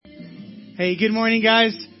Hey, good morning,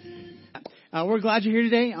 guys. We're glad you're here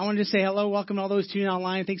today. I wanted to say hello. Welcome to all those tuning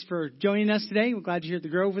online. Thanks for joining us today. We're glad you're here at the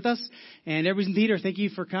Grove with us. And everybody's in theater, thank you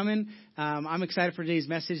for coming. I'm excited for today's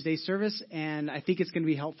message, today's service, and I think it's going to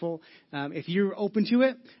be helpful. If you're open to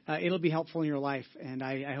it, it'll be helpful in your life. And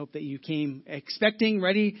I hope that you came expecting,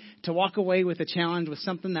 ready to walk away with a challenge, with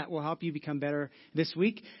something that will help you become better this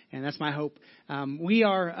week. And that's my hope. We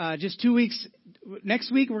are just 2 weeks.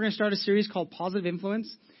 Next week, we're going to start a series called Positive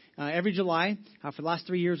Influence. Every July, for the last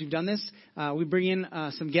 3 years, we've done this. We bring in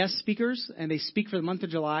some guest speakers, and they speak for the month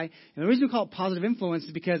of July. And the reason we call it Positive Influence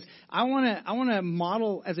is because I want to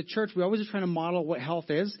model, as a church, we always are trying to model what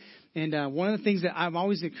health is. And one of the things that I'm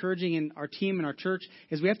always encouraging in our team and our church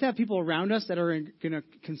is we have to have people around us that are going to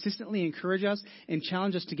consistently encourage us and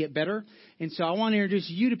challenge us to get better. And so I want to introduce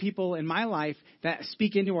you to people in my life that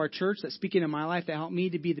speak into our church, that speak into my life, that help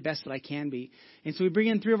me to be the best that I can be. And so we bring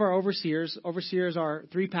in 3 of our overseers. Overseers are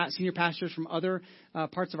 3 senior pastors from other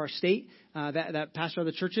parts of our state that pastor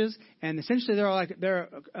other churches. And essentially they're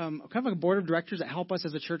kind of like a board of directors that help us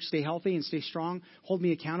as a church stay healthy and stay strong, hold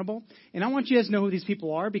me accountable. And I want you guys to know who these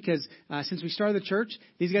people are because since we started the church,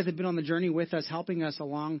 these guys have been on the journey with us, helping us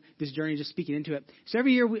along this journey, just speaking into it. So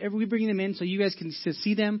every year we bring them in so you guys can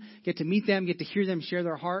see them, get to meet them, get to hear them share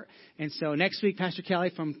their heart. And so next week, Pastor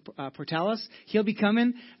Kelly from Portales, he'll be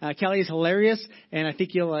coming. Kelly is hilarious, and I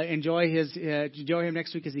think you'll enjoy him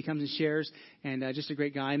next week as he comes and shares. And just a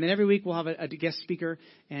great guy. And then every week we'll have a guest speaker,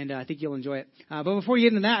 and I think you'll enjoy it. But before you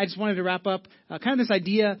get into that, I just wanted to wrap up kind of this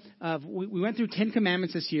idea of we went through 10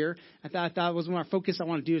 Commandments this year. I thought was one of our focus I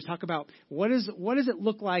want to do is talk about what does it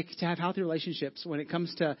look like to have healthy relationships when it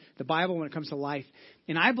comes to the Bible, when it comes to life.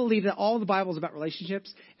 And I believe that all the Bible is about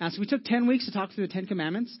relationships. And so we took 10 weeks to talk through the 10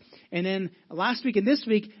 Commandments. And then last week and this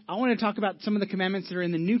week, I want to talk about some of the commandments that are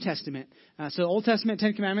in the New Testament. So the Old Testament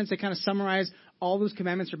 10 Commandments, they kind of summarize all those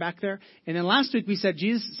commandments are back there. And then last week we said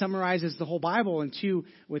Jesus summarizes the whole Bible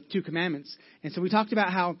with 2 commandments. And so we talked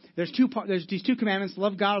about how there's these 2 commandments: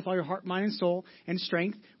 love God with all your heart, mind, and soul, and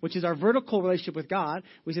strength, which is our vertical relationship with God.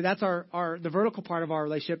 We said that's the vertical part of our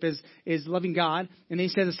relationship is loving God. And then he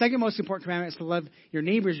said the second most important commandment is to love your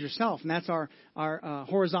neighbors yourself, and that's our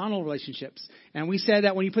horizontal relationships. And we said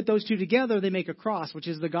that when you put those 2 together, they make a cross, which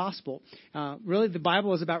is the gospel. Really, the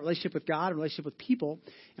Bible is about relationship with God, relationship with people.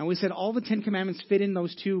 And we said all the 10 commandments fit in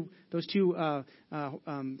those two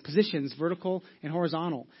positions, vertical and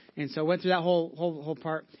horizontal. And so I went through that whole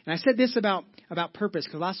part. And I said this about purpose,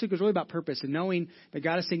 because last week was really about purpose and knowing that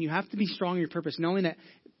God is saying you have to be strong in your purpose, knowing that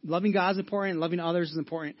loving God is important and loving others is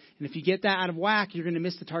important. And if you get that out of whack, you're going to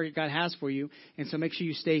miss the target God has for you. And so make sure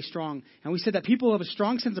you stay strong. And we said that people who have a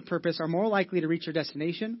strong sense of purpose are more likely to reach their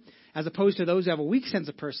destination, as opposed to those who have a weak sense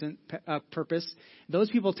of purpose. Those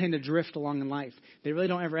people tend to drift along in life. They really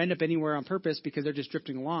don't ever end up anywhere on purpose because they're just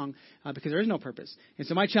drifting along because there is no purpose. And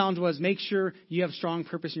so my challenge was make sure you have strong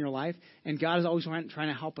purpose in your life. And God is always trying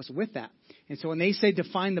to help us with that. And so when they say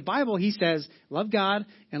define the Bible, he says love God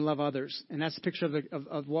and love others. And that's a picture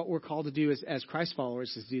of what we're called to do as Christ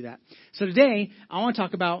followers, is to do that. So today, I want to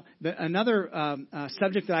talk about another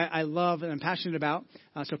subject that I love and I'm passionate about.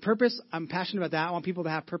 So purpose, I'm passionate about that. I want people to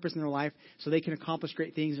have purpose in their life so they can accomplish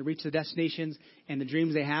great things and reach the destinations and the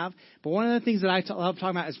dreams they have. But one of the things that I love talking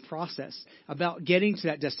about is process, about getting to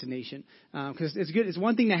that destination. Because it's good. It's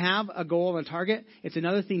one thing to have a goal and a target. It's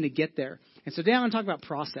another thing to get there. And so today I'm going to talk about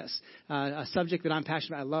process, a subject that I'm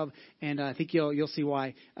passionate about, I love, and I think you'll see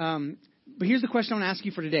why. But here's the question I want to ask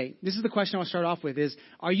you for today. This is the question I want to start off with is,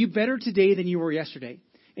 are you better today than you were yesterday?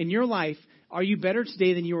 In your life, are you better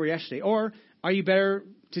today than you were yesterday? Or are you better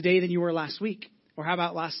today than you were last week? Or how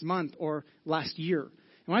about last month or last year? And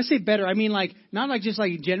when I say better, I mean not just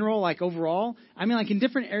general, overall. I mean in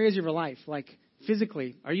different areas of your life, like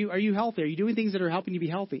physically. Are you healthy? Are you doing things that are helping you be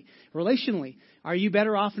healthy? Relationally, are you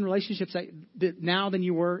better off in relationships now than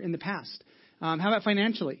you were in the past? How about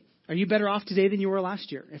financially? Are you better off today than you were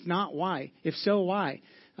last year? If not, why? If so, why?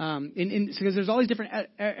 Because there's all these different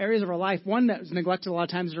areas of our life. One that's neglected a lot of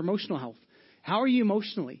times is our emotional health. How are you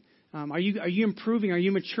emotionally? Are you improving? Are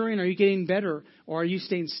you maturing? Are you getting better? Or are you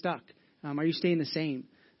staying stuck? Are you staying the same?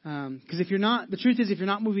 Because if you're not, the truth is if you're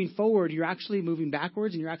not moving forward, you're actually moving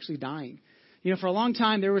backwards and you're actually dying. For a long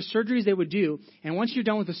time, there were surgeries they would do. And once you're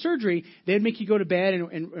done with the surgery, they'd make you go to bed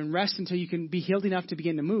and rest until you can be healed enough to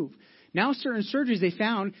begin to move. Now, certain surgeries they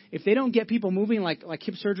found, if they don't get people moving, like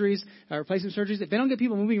hip surgeries, replacement surgeries, if they don't get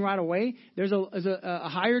people moving right away, there's a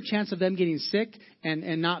higher chance of them getting sick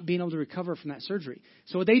and not being able to recover from that surgery.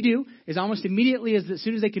 So what they do is almost immediately, as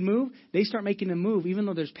soon as they can move, they start making them move, even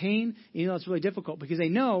though there's pain, even though it's really difficult, because they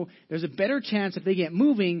know there's a better chance if they get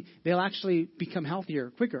moving, they'll actually become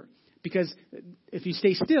healthier quicker. because if you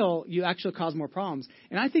stay still, you actually cause more problems.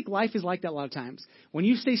 And I think life is like that a lot of times. When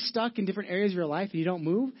you stay stuck in different areas of your life and you don't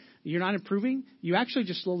move, you're not improving, you're actually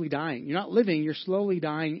just slowly dying. You're not living, you're slowly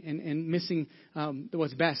dying and missing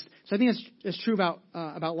what's best. So I think that's true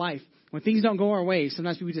about life. When things don't go our way,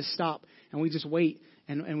 sometimes we just stop and we just wait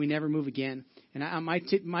and we never move again. And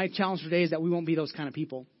my challenge today is that we won't be those kind of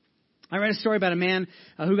people. I read a story about a man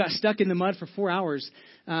who got stuck in the mud for 4 hours.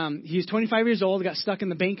 He was 25 years old, got stuck in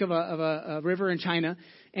the bank of a river in China.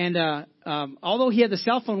 And although he had the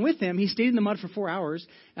cell phone with him, he stayed in the mud for 4 hours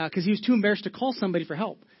because he was too embarrassed to call somebody for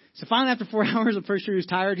help. So finally, after 4 hours, I'm pretty sure he was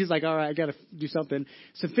tired. He's like, all right, I got to do something.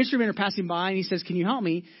 Some fishermen are passing by, and he says, can you help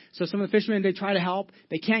me? So some of the fishermen, they try to help.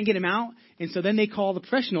 They can't get him out. And so then they call the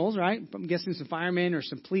professionals, right? I'm guessing some firemen or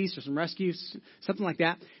some police or some rescues, something like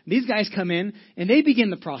that. These guys come in, and they begin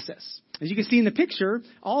the process. As you can see in the picture,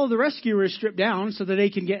 all of the rescuers stripped down so that they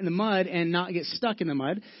can get in the mud and not get stuck in the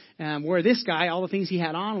mud. Where this guy, all the things he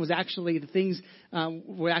had on was actually the things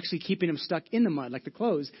were actually keeping him stuck in the mud, like the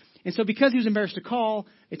clothes. And so because he was embarrassed to call,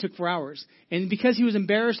 it took 4 hours. And because he was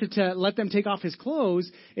embarrassed to let them take off his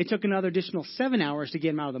clothes, it took another additional 7 hours to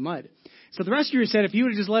get him out of the mud. So the rescuer said, if you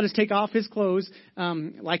would have just let us take off his clothes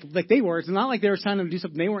like they were, it's not like they were telling him to do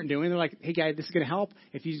something they weren't doing. They're like, hey, guy, this is going to help.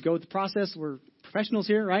 If you go with the process, we're professionals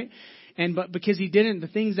here, right? But because he didn't, the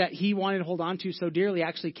things that he wanted to hold on to so dearly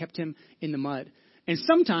actually kept him in the mud. And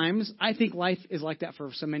sometimes I think life is like that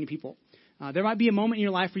for so many people. There might be a moment in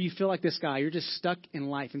your life where you feel like this guy. You're just stuck in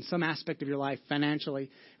life, in some aspect of your life, financially,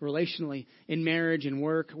 relationally, in marriage, in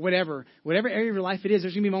work, whatever area of your life it is.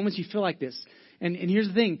 There's going to be moments you feel like this. And here's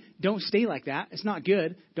the thing. Don't stay like that. It's not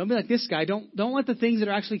good. Don't be like this guy. Don't let the things that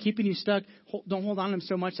are actually keeping you stuck, don't hold on to them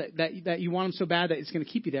so much that you want them so bad that it's going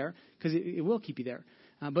to keep you there, because it will keep you there.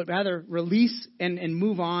 But rather release and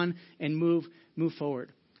move on and move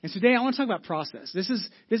forward. And today I want to talk about process.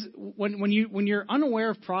 When you're unaware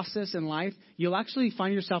of process in life, you'll actually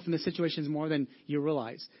find yourself in the situations more than you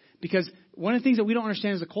realize. Because one of the things that we don't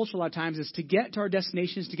understand as a culture a lot of times is to get to our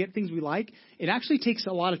destinations, to get things we like, it actually takes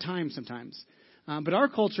a lot of time sometimes. But our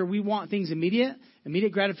culture, we want things immediate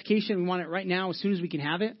gratification. We want it right now as soon as we can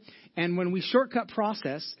have it. And when we shortcut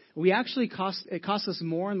process, it costs us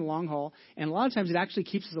more in the long haul. And a lot of times it actually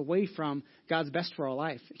keeps us away from God's best for our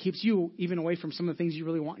life. It keeps you even away from some of the things you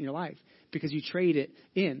really want in your life because you trade it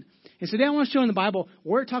in. And so today I want to show in the Bible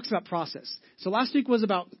where it talks about process. So last week was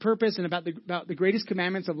about purpose and about the greatest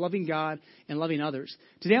commandments of loving God and loving others.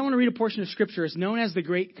 Today I want to read a portion of Scripture. It's known as the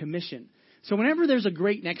Great Commission. So whenever there's a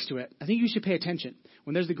great next to it, I think you should pay attention.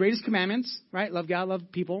 When there's the greatest commandments, right? Love God, love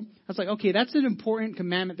people. That's like, okay, that's an important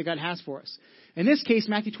commandment that God has for us. In this case,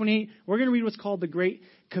 Matthew 28, we're going to read what's called the Great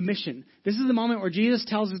Commission. This is the moment where Jesus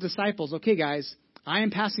tells his disciples, okay, guys, I am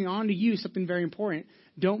passing on to you something very important.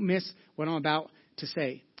 Don't miss what I'm about to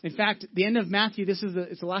say. In fact, the end of Matthew, it's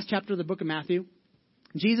the last chapter of the book of Matthew.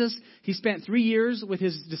 Jesus, he spent 3 years with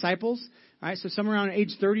his disciples. All right, so somewhere around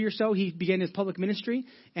age 30 or so, he began his public ministry,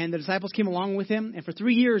 and the disciples came along with him. And for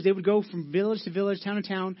 3 years, they would go from village to village, town to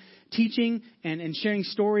town, teaching and sharing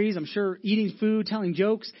stories. I'm sure eating food, telling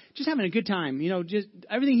jokes, just having a good time. Just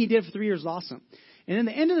everything he did for 3 years was awesome. And then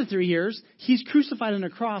the end of the 3 years, he's crucified on a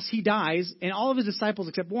cross. He dies, and all of his disciples,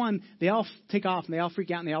 except one, they all take off and they all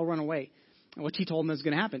freak out and they all run away. Which he told them is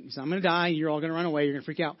going to happen. He said, I'm going to die. You're all going to run away. You're going to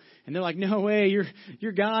freak out. And they're like, no way.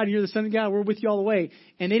 You're God. You're the Son of God. We're with you all the way.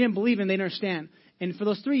 And they didn't believe him. They didn't understand. And for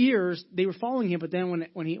those 3 years, they were following him. But then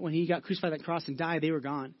when he got crucified on that cross and died, they were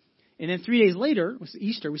gone. And then 3 days later, it was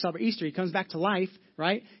Easter. We celebrate Easter. He comes back to life,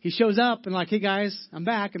 right? He shows up and like, hey guys, I'm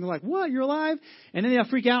back. And they're like, what? You're alive? And then they all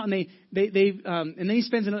freak out. And and then he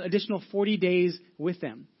spends an additional 40 days with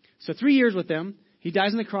them. So 3 years with them. He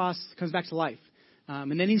dies on the cross, comes back to life.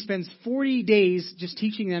 And then he spends 40 days just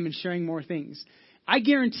teaching them and sharing more things. I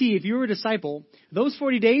guarantee if you were a disciple, those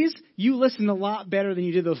 40 days, you listened a lot better than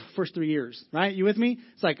you did those first 3 years, right? You with me?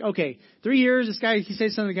 It's like, okay, 3 years, this guy, he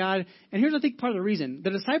says something to God. And here's, I think, part of the reason.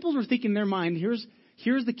 The disciples were thinking in their mind, here's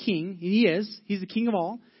the king. He's the king of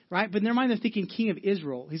all, right? But in their mind, they're thinking king of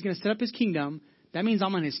Israel. He's going to set up his kingdom. That means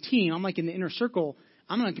I'm on his team. I'm like in the inner circle.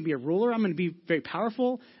 I'm not going to be a ruler. I'm going to be very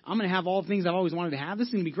powerful. I'm going to have all the things I've always wanted to have. This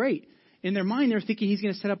is going to be great. In their mind, they're thinking he's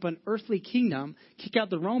going to set up an earthly kingdom, kick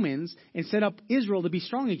out the Romans, and set up Israel to be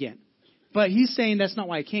strong again. But he's saying that's not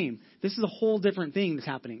why I came. This is a whole different thing that's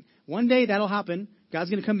happening. One day that'll happen.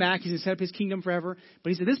 God's going to come back. He's going to set up his kingdom forever.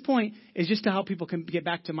 But he said this point is just to help people can get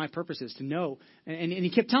back to my purposes, to know. And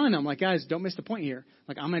he kept telling them, like, guys, don't miss the point here.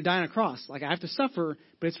 Like, I'm going to die on a cross. Like, I have to suffer,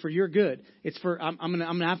 but it's for your good. It's for I'm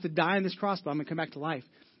going to have to die on this cross, but I'm going to come back to life.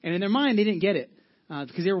 And in their mind, they didn't get it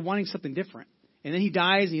because they were wanting something different. And then he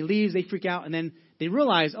dies and he leaves. They freak out. And then they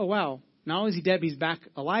realize, oh, wow, not only is he dead, but he's back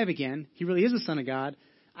alive again. He really is the Son of God.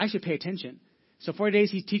 I should pay attention. So 40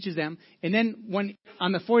 days he teaches them. And then when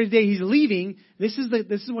on the 40th day he's leaving, this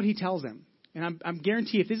is what he tells them. And I'm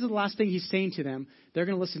guarantee if this is the last thing he's saying to them, they're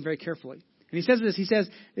going to listen very carefully. And he says this,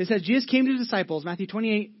 it says, Jesus came to his disciples, Matthew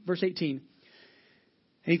 28, verse 18.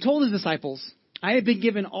 And he told his disciples, I have been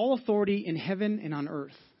given all authority in heaven and on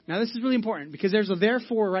earth. Now this is really important because there's a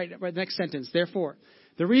therefore right the next sentence, therefore.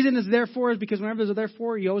 The reason it's therefore is because whenever there's a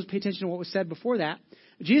therefore, you always pay attention to what was said before that.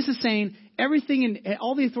 Jesus is saying everything and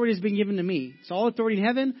all the authority has been given to me. So all authority in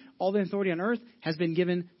heaven, all the authority on earth has been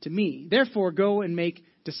given to me. Therefore, go and make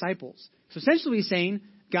disciples. So essentially he's saying,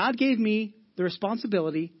 God gave me the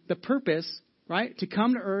responsibility, the purpose, right, to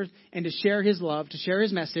come to earth and to share his love, to share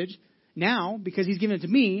his message. Now, because he's given it to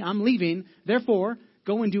me, I'm leaving. Therefore,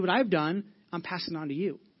 go and do what I've done. I'm passing it on to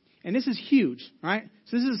you. And this is huge, right?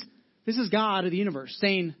 So this is God of the universe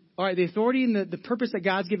saying, all right, the authority and the purpose that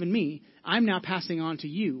God's given me, I'm now passing on to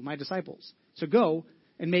you, my disciples. So go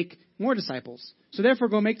and make more disciples. So therefore,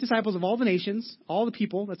 go make disciples of all the nations, all the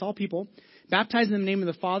people, that's all people, baptizing in the name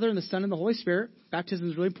of the Father and the Son and the Holy Spirit. Baptism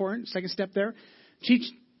is really important. Second step there.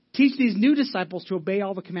 Teach these new disciples to obey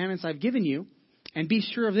all the commandments I've given you. And be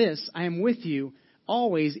sure of this, I am with you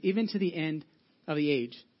always, even to the end of the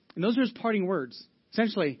age. And those are his parting words.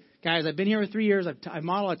 Essentially, guys, I've been here for 3 years. I've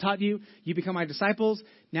modeled, I've taught you. You become my disciples.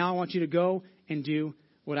 Now I want you to go and do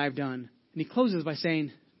what I've done. And he closes by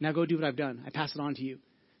saying, now go do what I've done. I pass it on to you.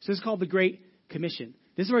 So this is called the Great Commission.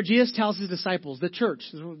 This is where Jesus tells his disciples, the church,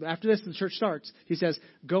 after this, the church starts. He says,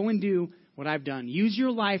 go and do what I've done. Use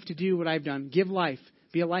your life to do what I've done. Give life.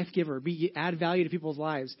 Be a life giver. Add value to people's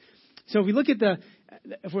lives. So if we look at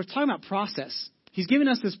if we're talking about process, he's given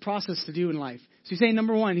us this process to do in life. So he's saying,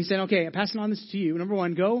 number one, he said, okay, I'm passing on this to you. Number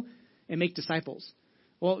one, go and make disciples.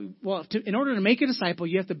 Well, in order to make a disciple,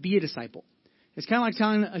 you have to be a disciple. It's kind of like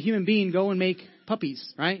telling a human being, go and make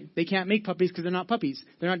puppies, right? They can't make puppies because they're not puppies.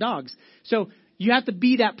 They're not dogs. So you have to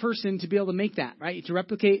be that person to be able to make that, right? To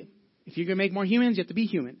replicate, if you're going to make more humans, you have to be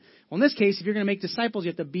human. Well, in this case, if you're going to make disciples, you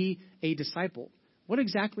have to be a disciple. What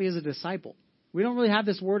exactly is a disciple? We don't really have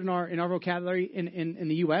this word in our vocabulary in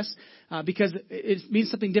the U.S. Because it means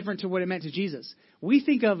something different to what it meant to Jesus. We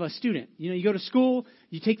think of a student. You know, you go to school,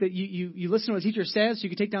 you take you listen to what the teacher says, so you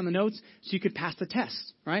can take down the notes, so you could pass the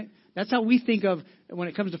test, right? That's how we think of when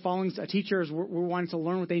it comes to following a teacher. Is we're wanting to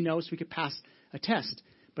learn what they know so we could pass a test.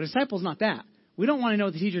 But a disciple is not that. We don't want to know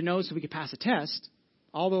what the teacher knows so we could pass a test.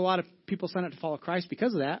 Although a lot of people sign up to follow Christ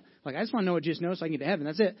because of that. Like, I just want to know what Jesus knows so I can get to heaven.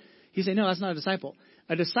 That's it. He said, no, that's not a disciple.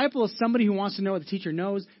 A disciple is somebody who wants to know what the teacher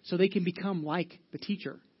knows so they can become like the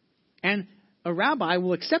teacher. And a rabbi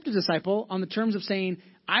will accept a disciple on the terms of saying,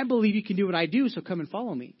 I believe you can do what I do, so come and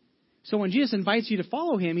follow me. So when Jesus invites you to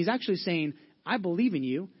follow him, he's actually saying, I believe in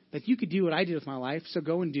you, that you could do what I did with my life, so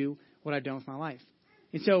go and do what I've done with my life.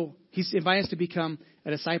 And so he's inviting us to become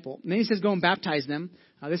a disciple. And then he says, go and baptize them.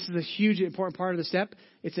 This is a huge, important part of the step.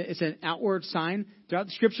 It's an outward sign. Throughout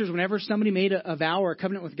the scriptures, whenever somebody made a vow or a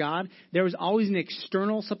covenant with God, there was always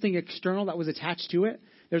something external that was attached to it.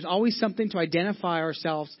 There's always something to identify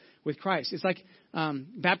ourselves with Christ. It's like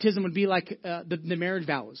baptism would be like the marriage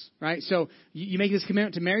vows, right? So you make this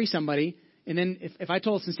commitment to marry somebody, and then if I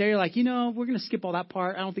told sincerely, like, we're going to skip all that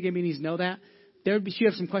part. I don't think anybody needs to know that. She'd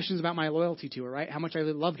have some questions about my loyalty to her, right? How much I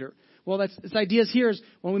loved her. Well, the idea here is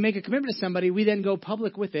when we make a commitment to somebody, we then go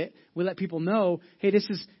public with it. We let people know, hey, this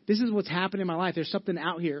is what's happened in my life. There's something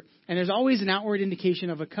out here. And there's always an outward indication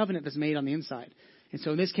of a covenant that's made on the inside. And so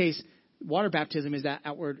in this case, water baptism is that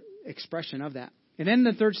outward expression of that. And then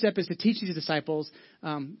the third step is to teach these disciples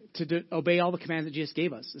to obey all the commands that Jesus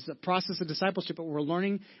gave us. It's a process of discipleship, but we're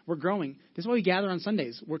learning, we're growing. This is why we gather on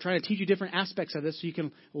Sundays. We're trying to teach you different aspects of this so you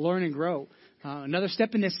can learn and grow. Another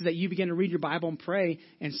step in this is that you begin to read your Bible and pray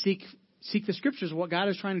and seek the scriptures, what God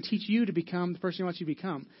is trying to teach you to become the person He wants you to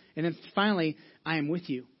become. And then finally, I am with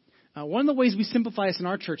you. One of the ways we simplify this in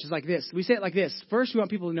our church is like this. We say it like this. First, we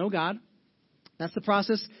want people to know God. That's the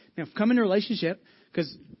process. Come into a relationship,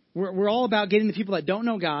 because we're all about getting the people that don't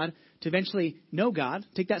know God to eventually know God,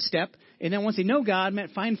 take that step. And then once they know God,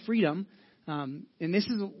 find freedom. And this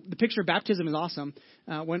is the picture of baptism is awesome.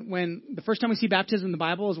 When the first time we see baptism in the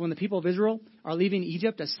Bible is when the people of Israel are leaving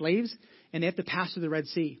Egypt as slaves, and they have to pass through the Red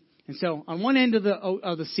Sea. And so on one end of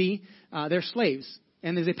the sea, they're slaves.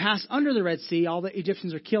 And as they pass under the Red Sea, all the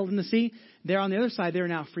Egyptians are killed in the sea. They're on the other side. They're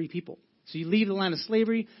now free people. So you leave the land of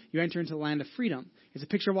slavery. You enter into the land of freedom. It's a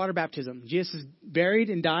picture of water baptism. Jesus is buried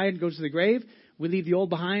and died, goes to the grave. We leave the old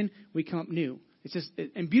behind. We come up new. It's just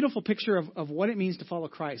a beautiful picture of what it means to follow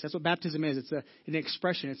Christ. That's what baptism is. It's an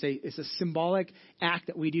expression. It's a symbolic act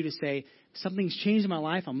that we do to say, something's changed in my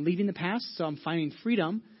life. I'm leaving the past, so I'm finding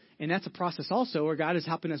freedom. And that's a process also where God is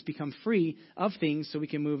helping us become free of things so we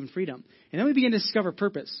can move in freedom. And then we begin to discover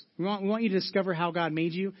purpose. We want you to discover how God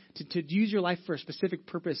made you to use your life for a specific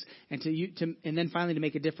purpose and and then finally to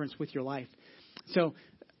make a difference with your life. So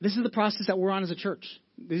this is the process that we're on as a church.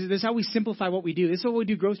 This is how we simplify what we do. This is what we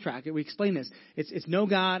do Growth Track. We explain this. It's know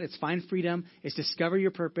God, it's find freedom, it's discover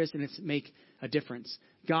your purpose, and it's make a difference.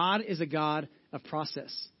 God is a God of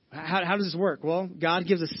process. How does this work? Well, God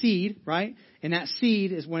gives a seed, right? And that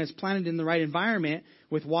seed is when it's planted in the right environment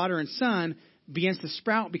with water and sun, begins to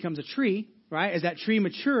sprout, becomes a tree, right? As that tree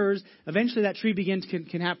matures, eventually that tree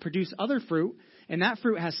can produce other fruit. And that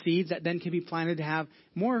fruit has seeds that then can be planted to have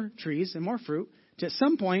more trees and more fruit. To at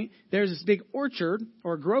some point, there's this big orchard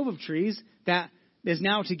or grove of trees that is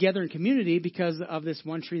now together in community because of this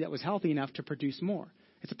one tree that was healthy enough to produce more.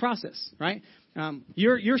 It's a process, right?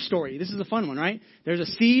 Your story, this is a fun one, right? There's a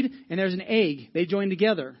seed and there's an egg. They join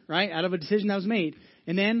together, right, out of a decision that was made.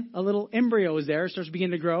 And then a little embryo is there, starts to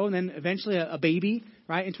begin to grow, and then eventually a baby,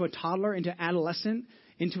 right, into a toddler, into adolescent,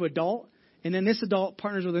 into adult. And then this adult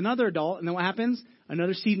partners with another adult, and then what happens?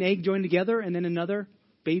 Another seed and egg join together, and then another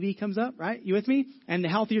baby comes up, right? You with me? And the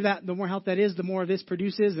healthier that, the more health that is, the more this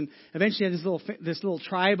produces, and eventually you have this little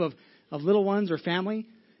tribe of little ones or family.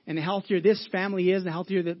 And the healthier this family is, the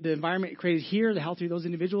healthier the environment created here, the healthier those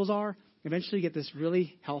individuals are. Eventually you get this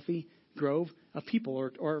really healthy grove of people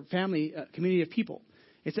or family, community of people.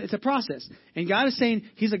 It's a process. And God is saying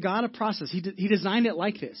He's a God of process. He designed it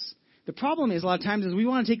like this. The problem is a lot of times is we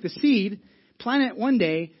want to take the seed, plant it one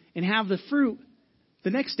day, and have the fruit the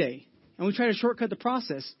next day. And we try to shortcut the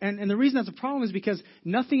process. And the reason that's a problem is because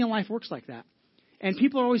nothing in life works like that. And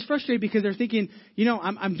people are always frustrated because they're thinking,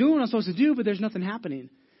 I'm doing what I'm supposed to do, but there's nothing happening.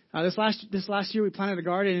 This last year we planted a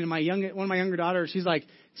garden, and one of my younger daughters, she's like,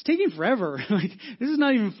 it's taking forever. Like, this is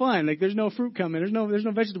not even fun. Like, there's no fruit coming. There's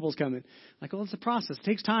no vegetables coming. Like, well, it's a process. It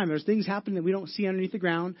takes time. There's things happening that we don't see underneath the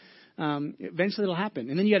ground. Eventually it'll happen.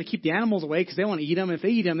 And then you got to keep the animals away because they want to eat them. And if they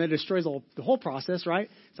eat them, that destroys the whole process, right?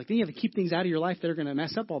 It's like then you have to keep things out of your life that are going to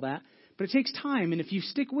mess up all that. But it takes time. And if you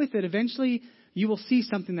stick with it, eventually you will see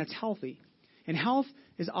something that's healthy. And health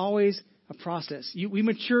is always a process. We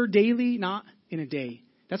mature daily, not in a day.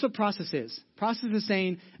 That's what process is. Process is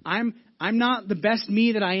saying, I'm not the best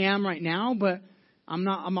me that I am right now, but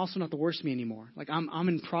I'm also not the worst me anymore. Like I'm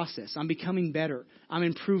in process. I'm becoming better. I'm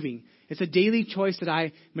improving. It's a daily choice that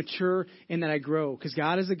I mature and that I grow, because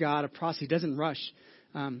God is a God of process. He doesn't rush.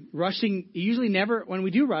 Rushing usually never, when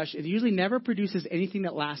we do rush, it usually never produces anything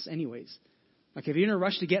that lasts anyways. Like if you're in a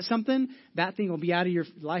rush to get something, that thing will be out of your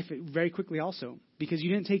life very quickly also, because you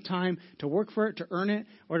didn't take time to work for it, to earn it,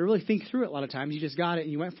 or to really think through it a lot of times. You just got it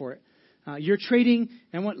and you went for it. You're trading,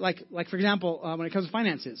 and like for example, when it comes to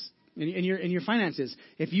finances, in your finances,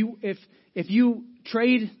 if you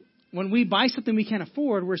trade, when we buy something we can't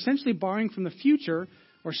afford, we're essentially borrowing from the future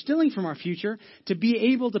or stealing from our future to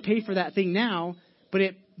be able to pay for that thing now, but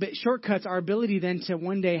it shortcuts our ability then to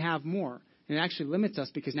one day have more. And it actually limits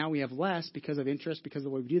us because now we have less because of interest, because of the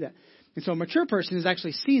way we do that. And so a mature person is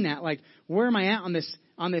actually seeing that, like, where am I at on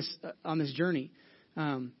this journey?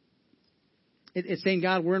 It's saying,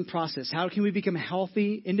 God, we're in process. How can we become a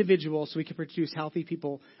healthy individual so we can produce healthy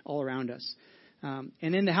people all around us? And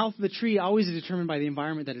then the health of the tree always is determined by the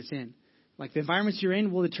environment that it's in. Like the environments you're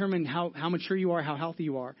in will determine how mature you are, how healthy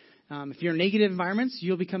you are. If you're in negative environments,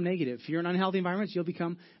 you'll become negative. If you're in unhealthy environments, you'll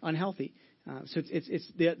become unhealthy. So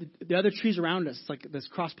it's the other trees around us. It's like this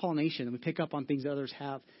cross-pollination, and we pick up on things that others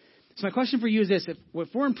have. So my question for you is this: if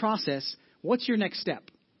we're in process, what's your next step?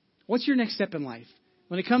 What's your next step in life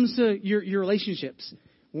when it comes to your relationships?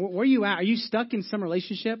 Where are you at? Are you stuck in some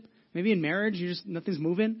relationship? Maybe in marriage, nothing's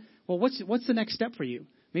moving. Well, what's the next step for you?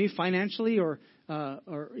 Maybe financially or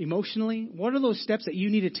emotionally. What are those steps that you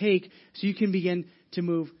need to take so you can begin to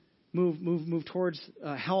move towards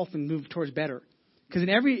health and move towards better? Because in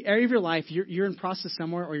every area of your life, you're in process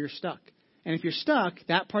somewhere or you're stuck. And if you're stuck,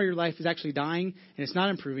 that part of your life is actually dying and it's not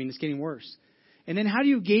improving. It's getting worse. And then how do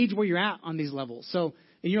you gauge where you're at on these levels? So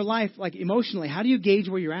in your life, like emotionally, how do you gauge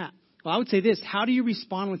where you're at? Well, I would say this: how do you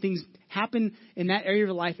respond when things happen in that area of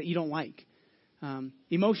your life that you don't like?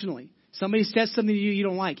 Emotionally, somebody says something to you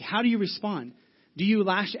don't like. How do you respond? Do you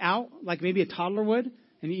lash out like maybe a toddler would,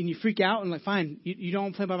 and you freak out and like, fine, you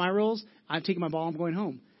don't play by my rules. I'm taking my ball. I'm going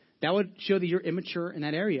home. That would show that you're immature in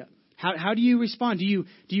that area. How do you respond? Do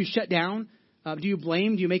you shut down? Do you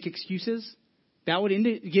blame? Do you make excuses? That would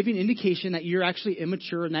give you an indication that you're actually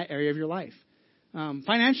immature in that area of your life.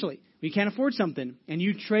 Financially, you can't afford something and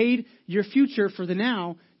you trade your future for the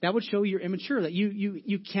now. That would show you're immature, that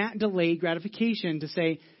you can't delay gratification to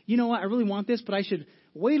say, you know what, I really want this, but I should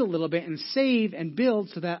wait a little bit and save and build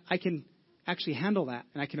so that I can actually handle that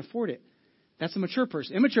and I can afford it. That's a mature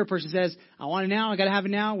person. Immature person says, I want it now. I got to have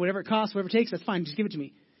it now. Whatever it costs, whatever it takes, that's fine. Just give it to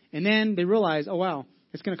me. And then they realize, oh, wow,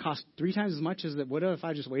 it's going to cost 3 times as much as it would have if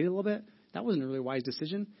I just waited a little bit. That wasn't a really wise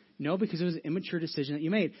decision. No, because it was an immature decision that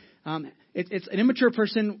you made. It's an immature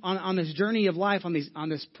person on this journey of life, on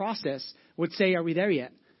this process, would say, are we there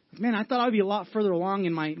yet? Like, man, I thought I'd be a lot further along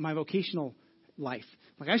in my vocational life.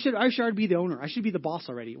 Like, I should be the owner. I should be the boss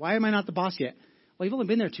already. Why am I not the boss yet? Well, you've only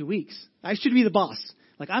been there 2 weeks. I should be the boss.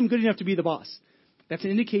 Like, I'm good enough to be the boss. That's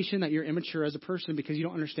an indication that you're immature as a person because you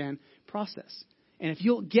don't understand process. And if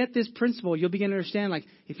you'll get this principle, you'll begin to understand, like,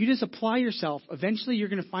 if you just apply yourself, eventually you're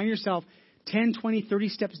going to find yourself 10, 20, 30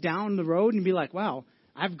 steps down the road and be like, wow,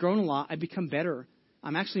 I've grown a lot. I've become better.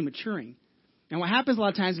 I'm actually maturing. And what happens a lot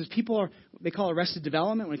of times is they call it arrested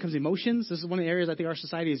development when it comes to emotions. This is one of the areas I think our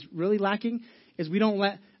society is really lacking, is we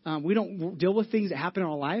don't deal with things that happen in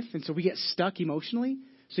our life. And so we get stuck emotionally.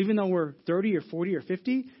 So even though we're 30 or 40 or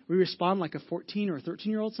 50, we respond like a 14 or a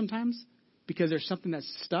 13-year-old sometimes because there's something that's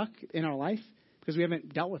stuck in our life because we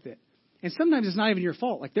haven't dealt with it. And sometimes it's not even your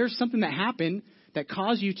fault. Like there's something that happened that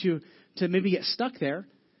caused you to maybe get stuck there.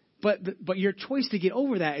 But your choice to get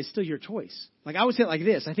over that is still your choice. Like I would say it like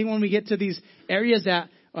this. I think when we get to these areas that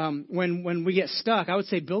when we get stuck, I would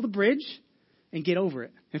say build a bridge and get over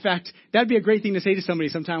it. In fact, that'd be a great thing to say to somebody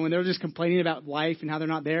sometime when they're just complaining about life and how they're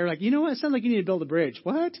not there. Like, you know what? It sounds like you need to build a bridge.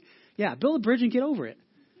 What? Yeah, build a bridge and get over it.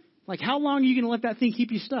 Like, how long are you going to let that thing keep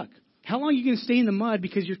you stuck? How long are you going to stay in the mud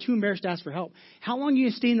because you're too embarrassed to ask for help? How long are you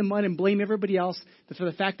going to stay in the mud and blame everybody else for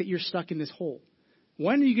the fact that you're stuck in this hole?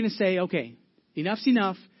 When are you going to say, okay, enough's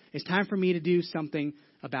enough. It's time for me to do something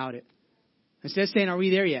about it. Instead of saying, are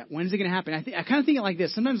we there yet? When is it going to happen? I kind of think it like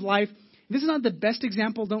this. Sometimes life, this is not the best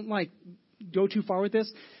example. Don't go too far with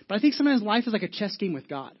this. But I think sometimes life is like a chess game with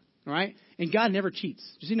God. All right? And God never cheats.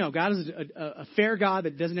 Just so you know, God is a fair God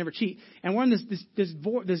that doesn't ever cheat. And we're in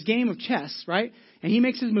this game of chess, right? And he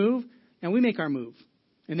makes his move, and we make our move.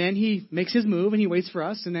 And then he makes his move, and he waits for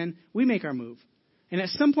us, and then we make our move. And at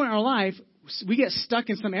some point in our life, we get stuck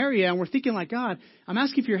in some area, and we're thinking like, God, I'm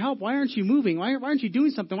asking for your help. Why aren't you moving? Why aren't you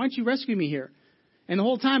doing something? Why aren't you rescuing me here? And the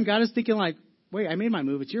whole time, God is thinking like, wait, I made my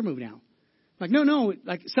move. It's your move now. Like, no,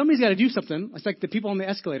 like somebody's got to do something. It's like the people on the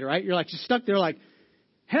escalator, right? You're like just stuck there like,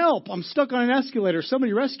 help, I'm stuck on an escalator.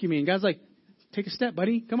 Somebody rescue me. And God's like, take a step,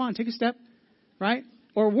 buddy. Come on, take a step, right?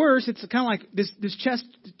 Or worse, it's kind of like this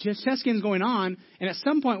chess game's going on. And at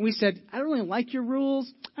some point we said, I don't really like your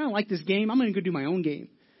rules. I don't like this game. I'm going to go do my own game.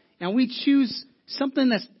 And we choose something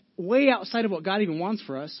that's way outside of what God even wants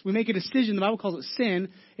for us. We make a decision. The Bible calls it sin.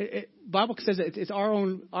 The Bible says it's our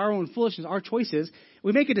own foolishness, our choices.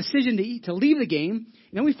 We make a decision to leave the game.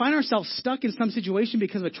 And then we find ourselves stuck in some situation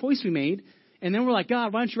because of a choice we made. And then we're like,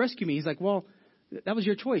 God, why don't you rescue me? He's like, well, that was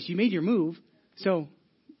your choice. You made your move. So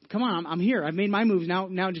come on, I'm here. I've made my moves.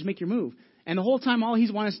 Now just make your move. And the whole time, all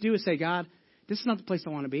he's wanted us to do is say, God, this is not the place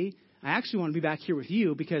I want to be. I actually want to be back here with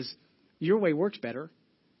you because your way works better.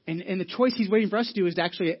 And the choice he's waiting for us to do is to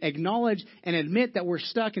actually acknowledge and admit that we're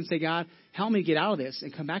stuck and say, God, help me get out of this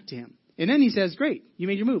and come back to him. And then he says, great, you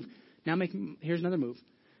made your move. Now here's another move.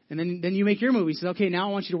 And then you make your move. He says, okay, now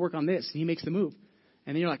I want you to work on this. And he makes the move.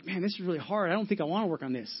 And then you're like, man, this is really hard. I don't think I want to work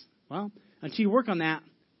on this. Well, until you work on that,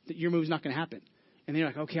 your move's not going to happen. And then you're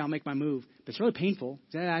like, okay, I'll make my move. But it's really painful.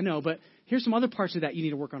 Yeah, I know, but here's some other parts of that you need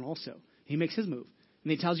to work on also. He makes his move.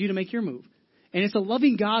 And he tells you to make your move. And it's a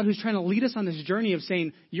loving God who's trying to lead us on this journey of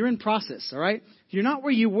saying, you're in process, all right? You're not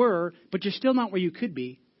where you were, but you're still not where you could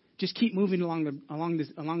be. Just keep moving along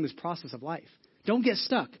this process of life. Don't get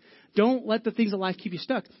stuck. Don't let the things of life keep you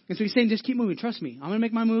stuck. And so he's saying, just keep moving. Trust me. I'm going to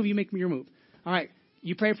make my move. You make your move. All right.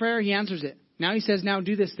 You pray a prayer. He answers it. Now he says, now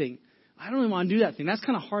do this thing. I don't really want to do that thing. That's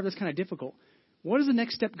kind of hard. That's kind of difficult. What is the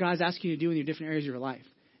next step God's asking you to do in your different areas of your life?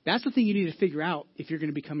 That's the thing you need to figure out if you're going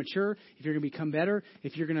to become mature, if you're going to become better,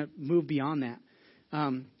 if you're going to move beyond that.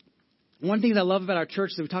 One thing that I love about our church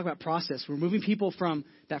is that we talk about process. We're moving people from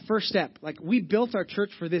that first step. Like we built our church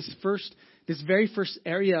for this very first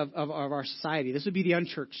area of our society. This would be the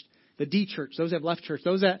unchurched, the D-church, those that have left church,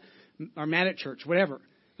 those that are mad at church, whatever.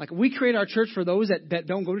 Like we create our church for those that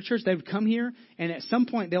don't go to church. They would come here, and at some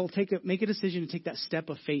point they'll make a decision to take that step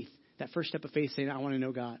of faith, that first step of faith, saying, I want to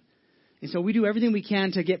know God. And so we do everything we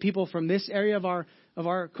can to get people from this area of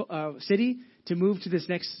our city to move to this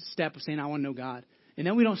next step of saying, I want to know God. And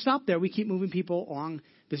then we don't stop there. We keep moving people along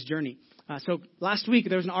this journey. So last week,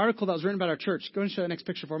 there was an article that was written about our church. Go ahead and show the next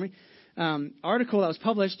picture for me. Article that was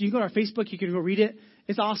published. You can go to our Facebook. You can go read it.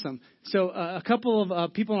 It's awesome. So a couple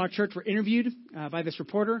of people in our church were interviewed by this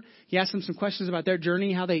reporter. He asked them some questions about their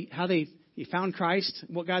journey, how they found Christ,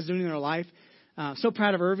 what God's doing in their life. So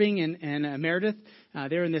proud of Irving and Meredith.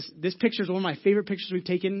 They're in this picture is one of my favorite pictures we've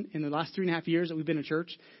taken in the last 3.5 years that we've been in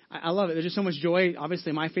church. I love it. There's just so much joy, obviously,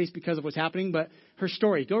 in my face because of what's happening. But her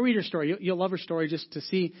story, go read her story. You'll love her story just to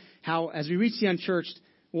see how, as we reach the unchurched,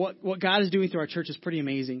 what God is doing through our church is pretty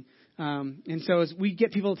amazing. And so as we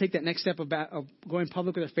get people to take that next step of going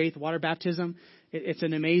public with their faith, water baptism, it's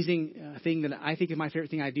an amazing thing that I think is my favorite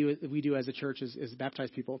thing we do as a church is baptize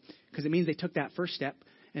people, because it means they took that first step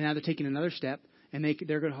and now they're taking another step, and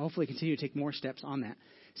they're going to hopefully continue to take more steps on that.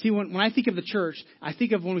 See, when I think of the church, I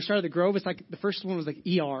think of when we started the Grove, it's like the first one was like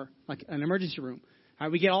ER, like an emergency room. All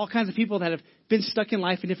right, we get all kinds of people that have been stuck in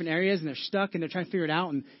life in different areas, and they're stuck and they're trying to figure it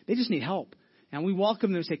out, and they just need help. And we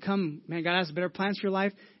welcome them and say, come, man, God has better plans for your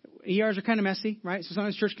life. ERs are kind of messy, right? So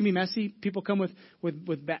sometimes church can be messy. People come with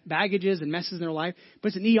baggages and messes in their life,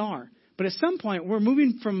 but it's an ER. But at some point, we're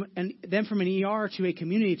moving from an ER to a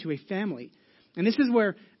community, to a family. And this is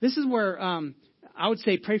where I would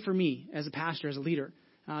say pray for me as a pastor, as a leader,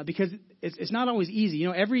 because it's not always easy. You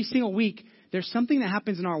know, every single week, there's something that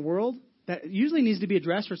happens in our world that usually needs to be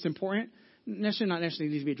addressed, or it's important. Not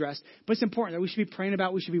necessarily needs to be addressed, but it's important that we should be praying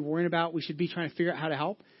about, we should be worrying about, we should be trying to figure out how to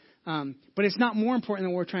help. But it's not more important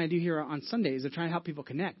than what we're trying to do here on Sundays, of trying to help people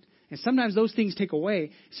connect. And sometimes those things take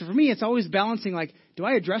away. So for me, it's always balancing, like, do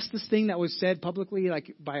I address this thing that was said publicly,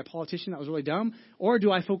 like by a politician that was really dumb, or do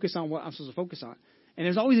I focus on what I'm supposed to focus on? And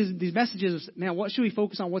there's always these messages of, man, what should we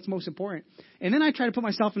focus on? What's most important? And then I try to put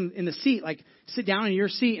myself in the seat, like sit down in your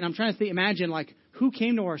seat, and I'm trying to imagine, like, who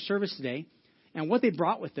came to our service today and what they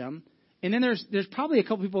brought with them. And then there's probably a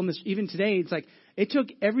couple people in this, even today, it's like, it took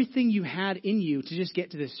everything you had in you to just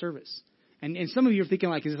get to this service. And some of you are thinking,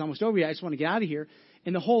 like, is this almost over yet? I just want to get out of here.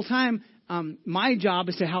 And the whole time, my job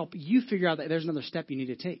is to help you figure out that there's another step you need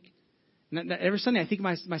to take. And that every Sunday, I think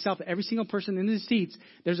myself, that every single person in these seats,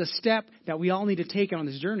 there's a step that we all need to take on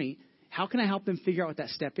this journey. How can I help them figure out what that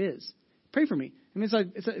step is? Pray for me. I mean,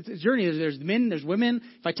 it's a journey. There's men, there's women.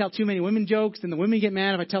 If I tell too many women jokes, then the women get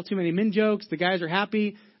mad. If I tell too many men jokes, the guys are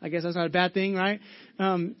happy. I guess that's not a bad thing, right?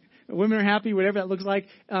 Women are happy, whatever that looks like.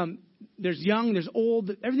 There's young, there's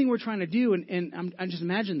old, everything we're trying to do, and I'm just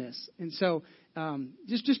imagine this. And so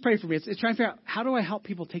just pray for me. It's trying to figure out, how do I help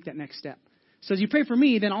people take that next step? So as you pray for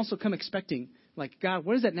me, then also come expecting, like, God,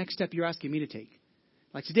 what is that next step you're asking me to take?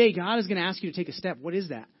 Like today, God is going to ask you to take a step. What is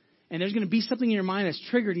that? And there's going to be something in your mind that's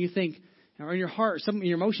triggered, and you think, or in your heart, some in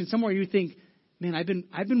your emotion, somewhere you think, man,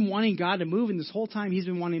 I've been wanting God to move, and this whole time He's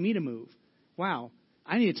been wanting me to move. Wow,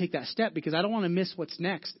 I need to take that step because I don't want to miss what's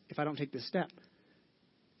next if I don't take this step.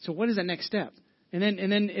 So what is that next step? And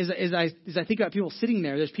then as I think about people sitting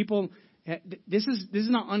there, there's people. This is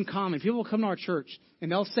not uncommon. People will come to our church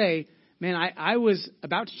and they'll say, man, I was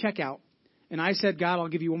about to check out, and I said, God, I'll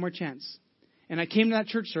give you one more chance. And I came to that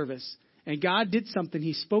church service, and God did something.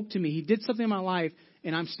 He spoke to me. He did something in my life,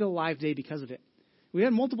 and I'm still alive today because of it. We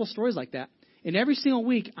had multiple stories like that. And every single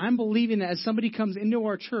week, I'm believing that as somebody comes into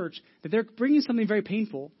our church, that they're bringing something very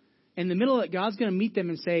painful. In the middle of it, God's going to meet them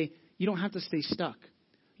and say, you don't have to stay stuck.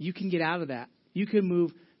 You can get out of that. You can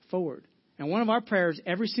move forward. And one of our prayers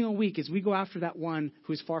every single week is we go after that one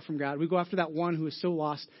who is far from God. We go after that one who is so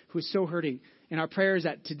lost, who is so hurting. And our prayer is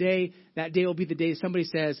that today, that day will be the day somebody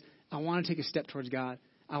says, I want to take a step towards God.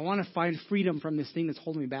 I want to find freedom from this thing that's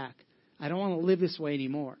holding me back. I don't want to live this way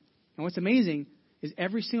anymore. And what's amazing is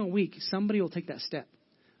every single week, somebody will take that step.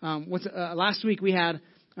 Last week we had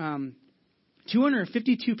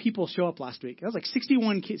 252 people show up last week. That was like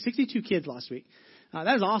 62 kids last week.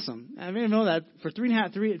 That is awesome. I didn't know that for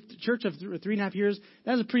church of 3.5 years.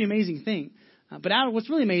 That was a pretty amazing thing. But what's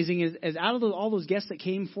really amazing is out of all those guests that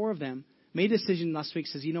came, 4 of them made a decision last week.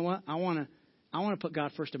 Says, you know what? I want to put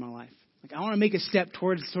God first in my life. Like, I want to make a step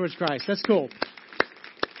towards Christ. That's cool.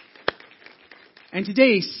 And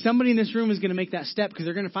today, somebody in this room is going to make that step because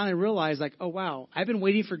they're going to finally realize, like, oh wow, I've been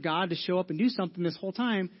waiting for God to show up and do something this whole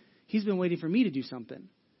time. He's been waiting for me to do something.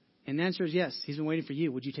 And the answer is yes. He's been waiting for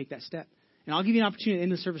you. Would you take that step? And I'll give you an opportunity in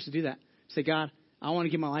the service to do that. Say, God, I want to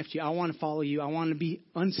give my life to you. I want to follow you. I want to be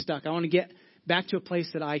unstuck. I want to get back to a place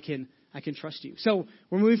that I can trust you. So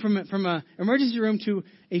we're moving from an emergency room to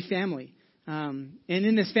a family. And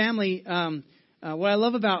in this family, what I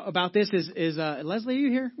love about this is Leslie, are you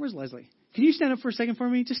here? Where's Leslie? Can you stand up for a second for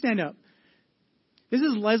me? Just stand up. This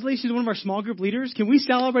is Leslie. She's one of our small group leaders. Can we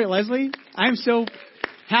celebrate Leslie? I am so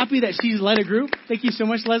happy that she's led a group. Thank you so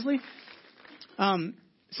much, Leslie.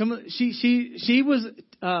 She was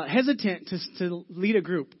hesitant to lead a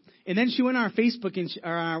group. And then she went on our Facebook or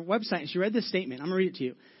our website and she read this statement. I'm going to read it to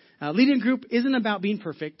you. Leading a group isn't about being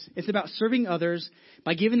perfect. It's about serving others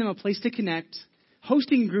by giving them a place to connect.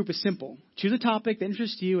 Hosting a group is simple. Choose a topic that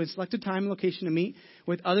interests you and select a time and location to meet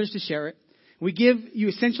with others to share it. We give you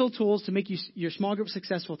essential tools to make your small group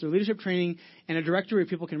successful through leadership training and a directory where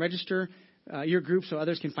people can register your group so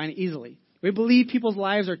others can find it easily. We believe people's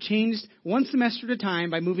lives are changed one semester at a time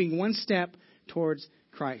by moving one step towards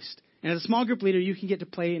Christ. And as a small group leader, you can get to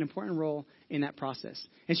play an important role in that process.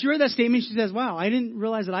 And she read that statement. She says, wow, I didn't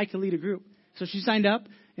realize that I could lead a group. So she signed up.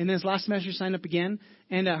 And then this last semester, she signed up again.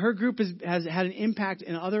 And her group has had an impact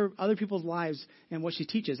in other people's lives and what she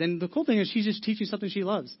teaches. And the cool thing is she's just teaching something she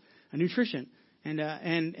loves, nutrition. And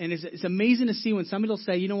it's amazing to see when somebody will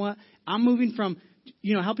say, you know what, I'm moving from,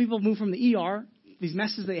 how people move from the ER, these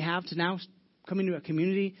messes they have, to now coming to a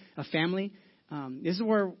community, a family. This is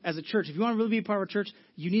where, as a church, if you want to really be a part of a church,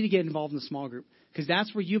 you need to get involved in the small group. Because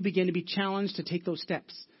that's where you begin to be challenged to take those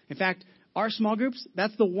steps. In fact, our small groups,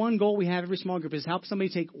 that's the one goal we have every small group, is help somebody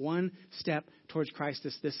take one step towards Christ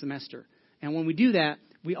this semester. And when we do that,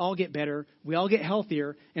 we all get better. We all get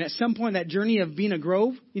healthier. And at some point, that journey of being a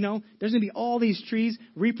grove, there's going to be all these trees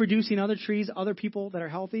reproducing other trees, other people that are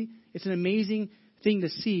healthy. It's an amazing thing to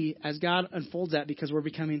see as God unfolds that because we're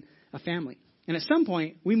becoming a family. And at some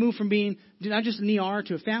point, we move from being not just an ER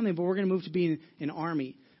to a family, but we're going to move to being an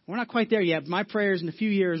army. We're not quite there yet. But my prayer is in a few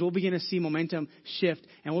years, we'll begin to see momentum shift,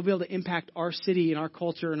 and we'll be able to impact our city and our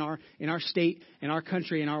culture and our state and our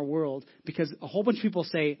country and our world, because a whole bunch of people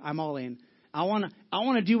say, I'm all in. I want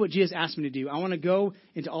to do what Jesus asked me to do. I want to go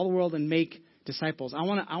into all the world and make disciples. I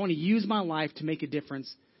want to use my life to make a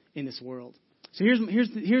difference in this world. So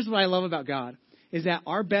here's what I love about God, is that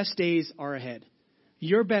our best days are ahead.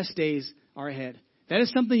 Your best days are ahead. That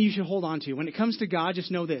is something you should hold on to. When it comes to God,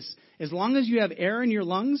 just know this. As long as you have air in your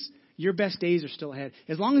lungs, your best days are still ahead.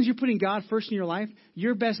 As long as you're putting God first in your life,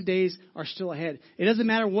 your best days are still ahead. It doesn't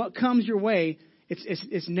matter what comes your way.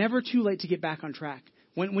 It's never too late to get back on track.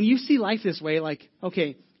 When you see life this way, like,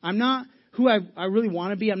 okay, I'm not who I really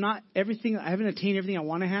want to be. I'm not everything. I haven't attained everything I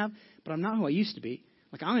want to have, but I'm not who I used to be.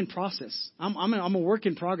 Like, I'm in process. I'm a work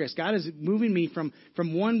in progress. God is moving me from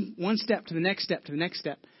one step to the next step to the next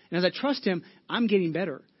step. And as I trust Him, I'm getting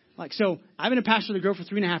better. Like, so I've been a pastor of the Grove for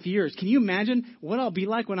 3.5 years. Can you imagine what I'll be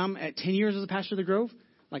like when I'm at 10 years as a pastor of the Grove?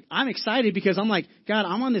 Like, I'm excited because I'm like, God,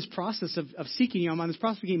 I'm on this process of seeking you. I'm on this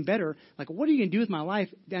process of getting better. Like, what are you going to do with my life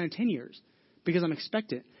down in 10 years? Because I'm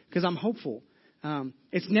expectant. Because I'm hopeful.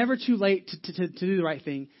 It's never too late to do the right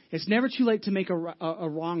thing. It's never too late to make a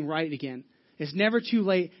wrong right again. It's never too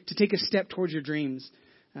late to take a step towards your dreams.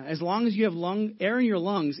 As long as you have air in your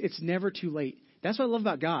lungs, it's never too late. That's what I love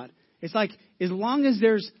about God. It's like, as long as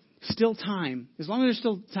there's still time, as long as there's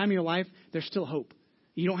still time in your life, there's still hope.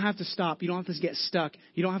 You don't have to stop. You don't have to get stuck.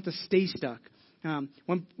 You don't have to stay stuck.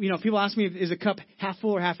 When people ask me, is a cup half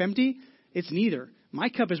full or half empty? It's neither. My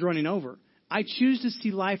cup is running over. I choose to see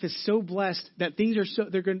life as so blessed that things are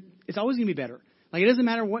it's always going to be better. Like, it doesn't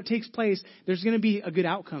matter what takes place. There's going to be a good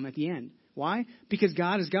outcome at the end. Why? Because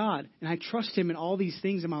God is God, and I trust Him in all these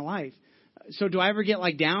things in my life. So do I ever get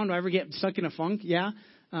down? Do I ever get stuck in a funk? Yeah.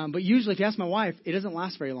 But usually, if you ask my wife, it doesn't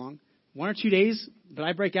last very long. 1 or 2 days, but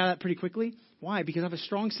I break out of that pretty quickly. Why? Because I have a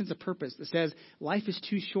strong sense of purpose that says life is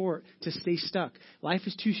too short to stay stuck. Life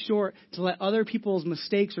is too short to let other people's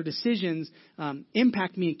mistakes or decisions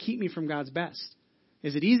impact me and keep me from God's best.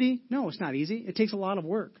 Is it easy? No, it's not easy. It takes a lot of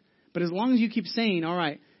work. But as long as you keep saying, all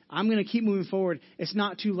right, I'm going to keep moving forward, it's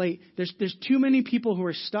not too late. There's too many people who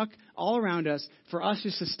are stuck all around us for us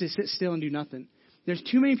just to sit still and do nothing. There's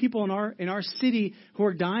too many people in our city who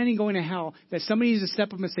are dying and going to hell that somebody needs to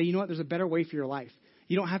step up and say, you know what, there's a better way for your life.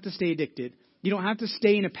 You don't have to stay addicted. You don't have to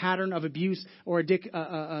stay in a pattern of abuse or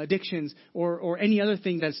addictions or any other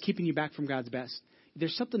thing that's keeping you back from God's best.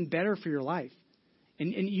 There's something better for your life.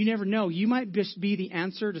 And you never know. You might just be the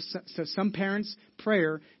answer to some parents'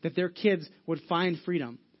 prayer that their kids would find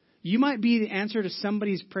freedom. You might be the answer to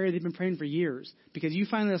somebody's prayer they've been praying for years, because you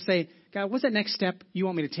finally will say, God, what's that next step you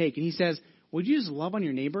want me to take? And He says, would you just love on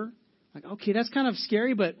your neighbor? Like, okay, that's kind of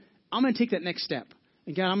scary, but I'm going to take that next step.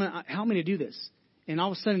 And God, help me to do this. And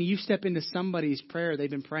all of a sudden you step into somebody's prayer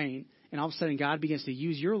they've been praying, and all of a sudden God begins to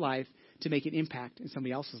use your life to make an impact in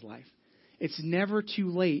somebody else's life. It's never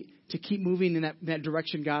too late to keep moving in that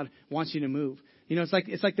direction God wants you to move.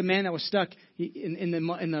 It's like the man that was stuck in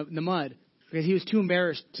the mud. Because he was too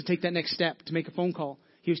embarrassed to take that next step, to make a phone call.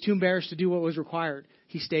 He was too embarrassed to do what was required.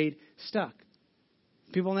 He stayed stuck.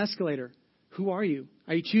 People on the escalator, who are you?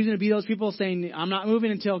 Are you choosing to be those people saying, I'm not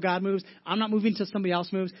moving until God moves. I'm not moving until somebody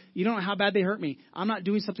else moves. You don't know how bad they hurt me. I'm not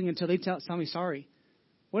doing something until they tell me sorry.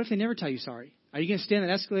 What if they never tell you sorry? Are you going to stay on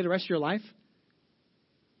that escalator the rest of your life?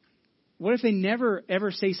 What if they never,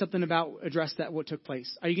 ever say something address what took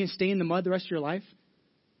place? Are you going to stay in the mud the rest of your life?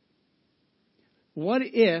 What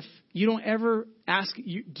if you don't ever ask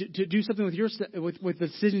you to do something with the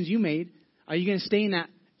decisions you made? Are you going to stay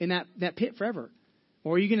in that pit forever?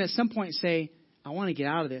 Or are you going to at some point say, I want to get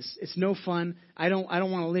out of this. It's no fun. I don't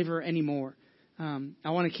want to live here anymore. I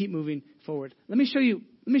want to keep moving forward. Let me show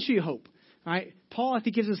you hope. All right. Paul, I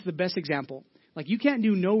think, gives us the best example. Like, you can't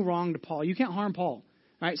do no wrong to Paul. You can't harm Paul.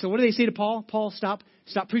 All right. So what do they say to Paul? Paul, stop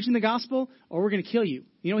preaching the gospel, or we're going to kill you.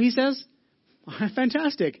 You know what he says?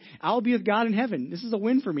 Fantastic. I'll be with God in heaven. This is a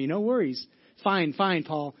win for me. No worries. Fine,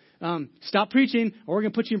 Paul. Stop preaching, or we're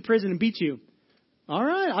going to put you in prison and beat you. All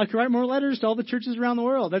right. I can write more letters to all the churches around the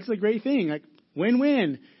world. That's a great thing. Like,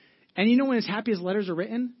 win-win. And you know when his happiest letters are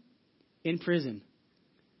written? In prison.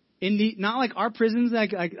 Not like our prisons.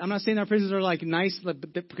 Like I'm not saying our prisons are like nice, but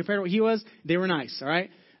compared to what he was, they were nice. All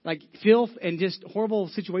right. Like filth and just horrible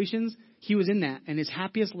situations. He was in that, and his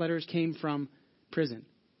happiest letters came from prison.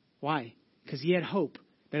 Why? Because he had hope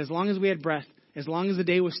that as long as we had breath, as long as the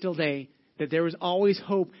day was still day, that there was always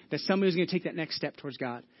hope that somebody was going to take that next step towards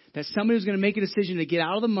God. That somebody was going to make a decision to get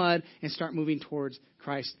out of the mud and start moving towards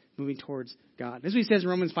Christ, moving towards God. This is what he says in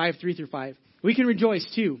Romans 5:3-5. We can rejoice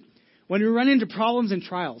too when we run into problems and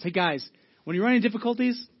trials. Hey guys, when you run into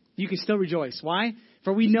difficulties, you can still rejoice. Why?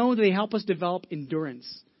 For we know that they help us develop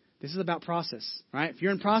endurance. This is about process, right? If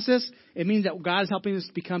you're in process, it means that God is helping us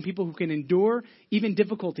become people who can endure even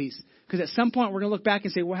difficulties. Because at some point, we're going to look back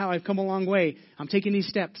and say, wow, I've come a long way. I'm taking these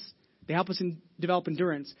steps. They help us develop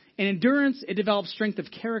endurance. And endurance, it develops strength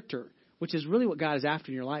of character, which is really what God is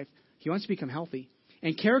after in your life. He wants to become healthy.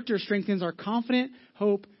 And character strengthens our confident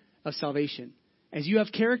hope of salvation. As you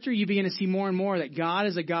have character, you begin to see more and more that God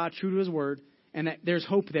is a God true to his word and that there's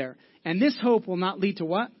hope there. And this hope will not lead to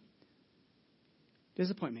what?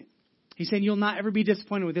 Disappointment. He's saying you'll not ever be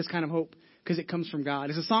disappointed with this kind of hope because it comes from God.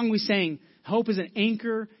 It's a song we sang, hope is an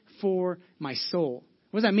anchor for my soul.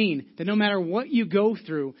 What does that mean? That no matter what you go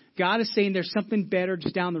through, God is saying there's something better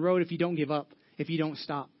just down the road if you don't give up, if you don't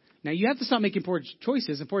stop. Now, you have to stop making poor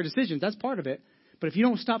choices and poor decisions. That's part of it. But if you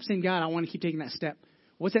don't stop saying, God, I want to keep taking that step.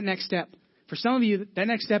 What's that next step? For some of you, that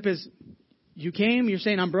next step is you came, you're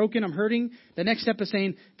saying, I'm broken, I'm hurting. The next step is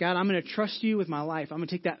saying, God, I'm going to trust you with my life. I'm going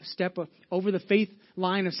to take that step over the faith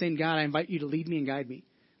line of saying, God, I invite you to lead me and guide me.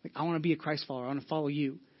 Like, I want to be a Christ follower. I want to follow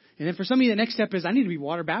you. And then for some of you, the next step is I need to be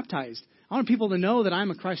water baptized. I want people to know that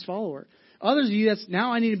I'm a Christ follower. Others of you, that's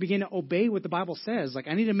now I need to begin to obey what the Bible says. Like,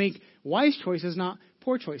 I need to make wise choices, not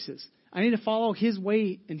poor choices. I need to follow his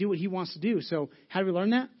way and do what he wants to do. So how do we learn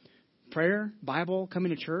that? Prayer, Bible, coming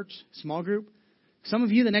to church, small group. Some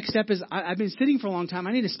of you, the next step is I've been sitting for a long time.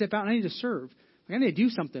 I need to step out and I need to serve. Like, I need to do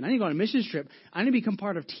something. I need to go on a missions trip. I need to become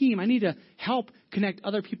part of a team. I need to help connect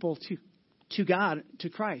other people to God, to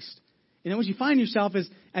Christ. And then what you find yourself is,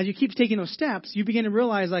 as you keep taking those steps, you begin to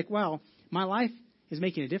realize, like, wow, my life is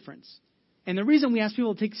making a difference. And the reason we ask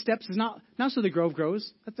people to take steps is not so the Grove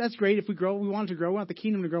grows. That's great. If we grow, we want it to grow. We want the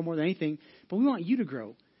kingdom to grow more than anything. But we want you to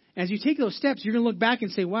grow. As you take those steps, you're going to look back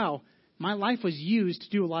and say, wow, my life was used to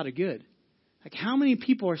do a lot of good. Like, how many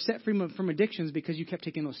people are set free from addictions because you kept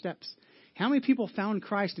taking those steps? How many people found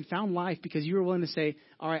Christ and found life because you were willing to say,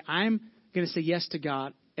 all right, I'm going to say yes to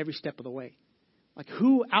God every step of the way? Like,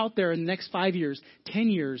 who out there in the next 5 years, 10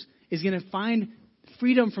 years, is going to find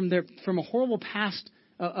freedom from a horrible past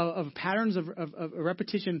of patterns of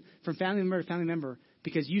repetition from family member to family member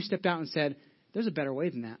because you stepped out and said, there's a better way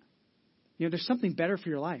than that. You know, there's something better for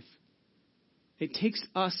your life. It takes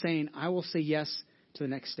us saying, I will say yes to the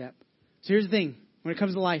next step. So here's the thing. When it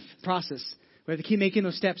comes to life, process. We have to keep making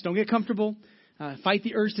those steps. Don't get comfortable. Fight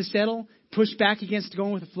the urge to settle. Push back against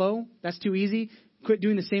going with the flow. That's too easy. Quit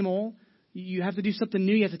doing the same old. You have to do something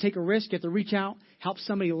new. You have to take a risk. You have to reach out, help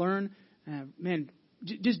somebody learn.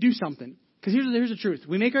 Just do something. Because here's the truth.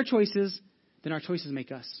 We make our choices, then our choices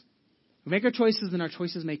make us. We make our choices, then our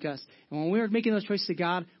choices make us. And when we're making those choices to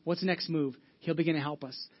God, what's the next move? He'll begin to help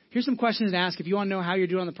us. Here's some questions to ask if you want to know how you're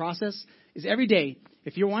doing on the process. Is every day,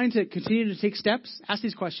 if you're wanting to continue to take steps, ask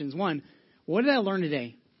these questions. One, what did I learn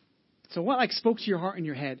today? So what spoke to your heart and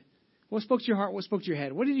your head? What spoke to your heart? What spoke to your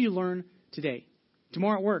head? What did you learn today?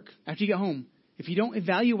 Tomorrow at work, after you get home. If you don't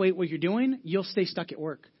evaluate what you're doing, you'll stay stuck at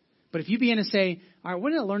work. But if you begin to say, all right,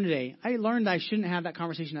 what did I learn today? I learned that I shouldn't have that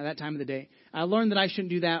conversation at that time of the day. I learned that I shouldn't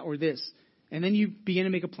do that or this. And then you begin to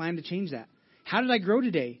make a plan to change that. How did I grow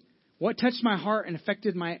today? What touched my heart and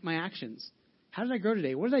affected my actions? How did I grow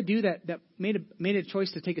today? What did I do that made a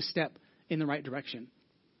choice to take a step in the right direction?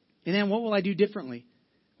 And then what will I do differently?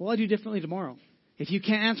 What will I do differently tomorrow? If you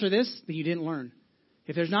can't answer this, then you didn't learn.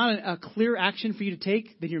 If there's not a clear action for you to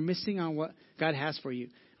take, then you're missing on what God has for you.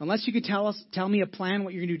 Unless you could tell me a plan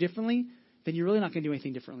what you're going to do differently, then you're really not going to do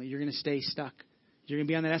anything differently. You're going to stay stuck. You're going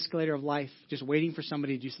to be on that escalator of life just waiting for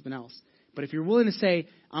somebody to do something else. But if you're willing to say,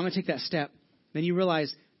 I'm going to take that step, then you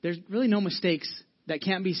realize there's really no mistakes that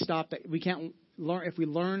can't be stopped, that we can't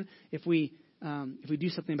learn if we do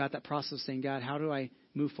something about that process, saying, God, how do I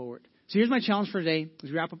move forward? So here's my challenge for today as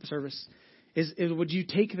we wrap up the service, is would you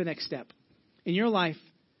take the next step? In your life,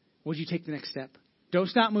 would you take the next step? Don't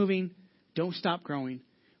stop moving. Don't stop growing.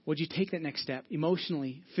 Would you take that next step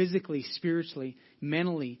emotionally, physically, spiritually,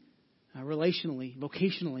 mentally, relationally,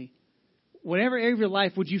 vocationally? Whatever area of your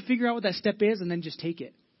life, would you figure out what that step is and then just take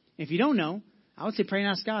it? If you don't know, I would say pray and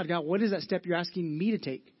ask God, God, what is that step you're asking me to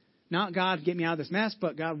take? Not, God, get me out of this mess,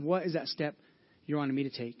 but God, what is that step you're wanting me to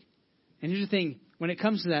take? And here's the thing. When it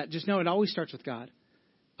comes to that, just know it always starts with God. It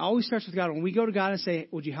always starts with God. When we go to God and say,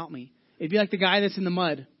 would you help me? It'd be like the guy that's in the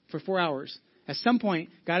mud for 4 hours. At some point,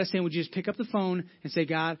 God is saying, would you just pick up the phone and say,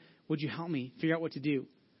 God, would you help me figure out what to do?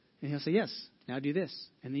 And he'll say, yes, now do this.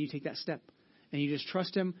 And then you take that step. And you just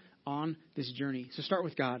trust him on this journey. So start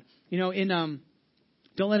with God.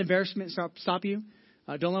 Don't let embarrassment stop you.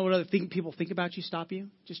 Don't let what other people think about you stop you.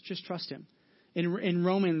 Just trust him. In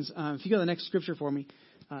Romans, if you go to the next scripture for me,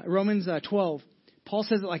 Romans 12, Paul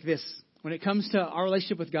says it like this. When it comes to our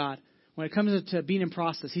relationship with God, when it comes to being in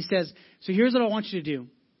process, he says, so here's what I want you to do.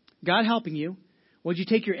 God helping you, would you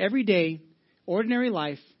take your everyday, ordinary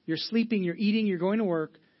life, you're sleeping, you're eating, you're going to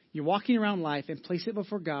work, you're walking around life, and place it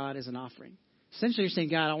before God as an offering. Essentially, you're saying,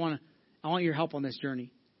 God, I want your help on this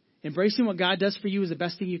journey. Embracing what God does for you is the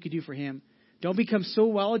best thing you could do for him. Don't become so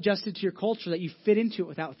well adjusted to your culture that you fit into it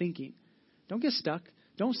without thinking. Don't get stuck.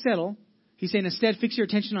 Don't settle. He's saying instead, fix your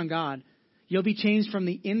attention on God. You'll be changed from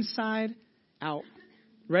the inside out.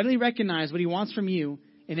 Readily recognize what he wants from you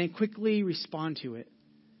and then quickly respond to it.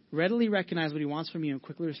 Readily recognize what he wants from you and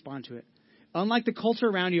quickly respond to it. Unlike the culture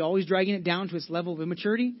around you, always dragging it down to its level of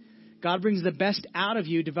immaturity, God brings the best out of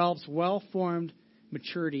you, develops well-formed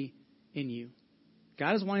maturity in you.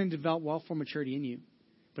 God is wanting to develop well-formed maturity in you.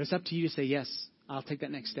 But it's up to you to say, yes, I'll take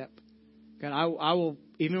that next step. God, I will,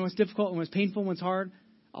 even when it's difficult, when it's painful, when it's hard,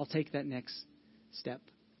 I'll take that next step.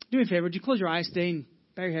 Do me a favor, would you close your eyes today and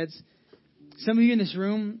bow your heads? Some of you in this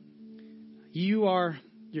room, you're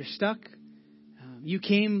stuck. You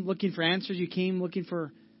came looking for answers. You came looking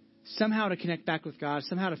for somehow to connect back with God,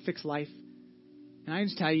 somehow to fix life. And I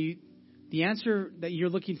just tell you, the answer that you're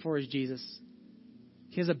looking for is Jesus.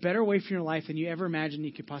 He has a better way for your life than you ever imagined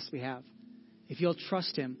you could possibly have. If you'll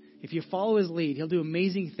trust him, if you follow his lead, he'll do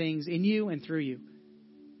amazing things in you and through you.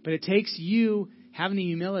 But it takes you having the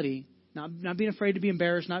humility, not being afraid to be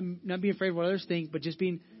embarrassed, not being afraid of what others think, but just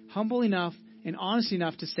being humble enough and honest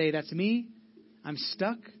enough to say, that's me. I'm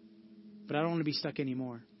stuck, but I don't want to be stuck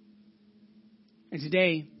anymore. And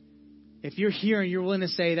today, if you're here and you're willing to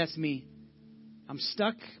say, that's me. I'm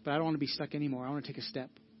stuck, but I don't want to be stuck anymore. I want to take a step.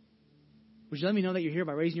 Would you let me know that you're here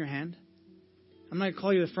by raising your hand? I'm not going to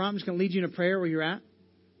call you to the front. I'm just going to lead you in a prayer where you're at.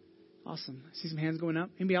 Awesome. I see some hands going up.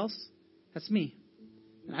 Anybody else? That's me.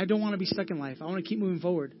 And I don't want to be stuck in life. I want to keep moving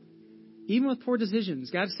forward. Even with poor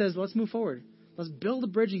decisions, God says, let's move forward. Let's build a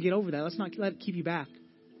bridge and get over that. Let's not let it keep you back.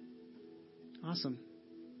 Awesome.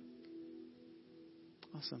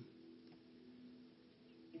 Awesome.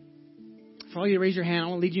 For all you to raise your hand, I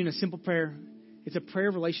want to lead you in a simple prayer. It's a prayer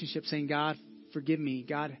of relationship saying, God, forgive me.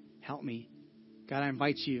 God, help me. God, I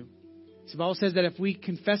invite you. So the Bible says that if we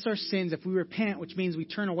confess our sins, if we repent, which means we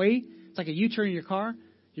turn away, it's like a U-turn in your car.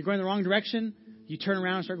 You're going the wrong direction. You turn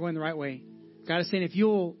around and start going the right way. God is saying, if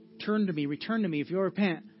you'll turn to me, return to me, if you'll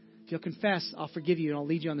repent, if you'll confess, I'll forgive you and I'll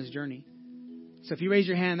lead you on this journey. So if you raise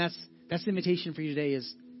your hand, that's the invitation for you today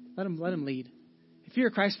is let him lead. If you're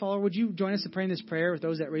a Christ follower, would you join us in praying this prayer with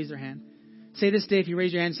those that raise their hand? Say this day, if you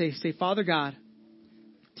raise your hand, say, Father God,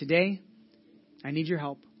 today I need your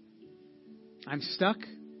help. I'm stuck,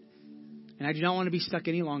 and I do not want to be stuck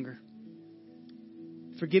any longer.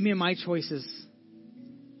 Forgive me of my choices.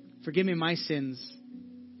 Forgive me of my sins.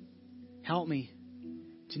 Help me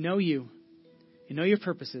to know you and know your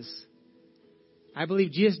purposes. I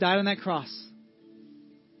believe Jesus died on that cross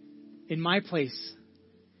in my place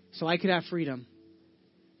so I could have freedom,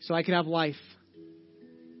 so I could have life.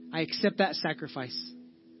 I accept that sacrifice.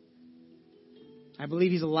 I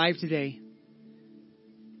believe he's alive today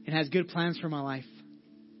and has good plans for my life.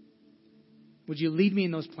 Would you lead me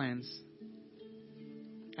in those plans?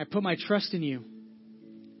 I put my trust in you.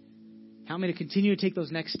 Help me to continue to take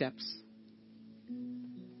those next steps.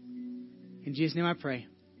 In Jesus' name I pray.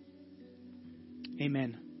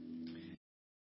 Amen.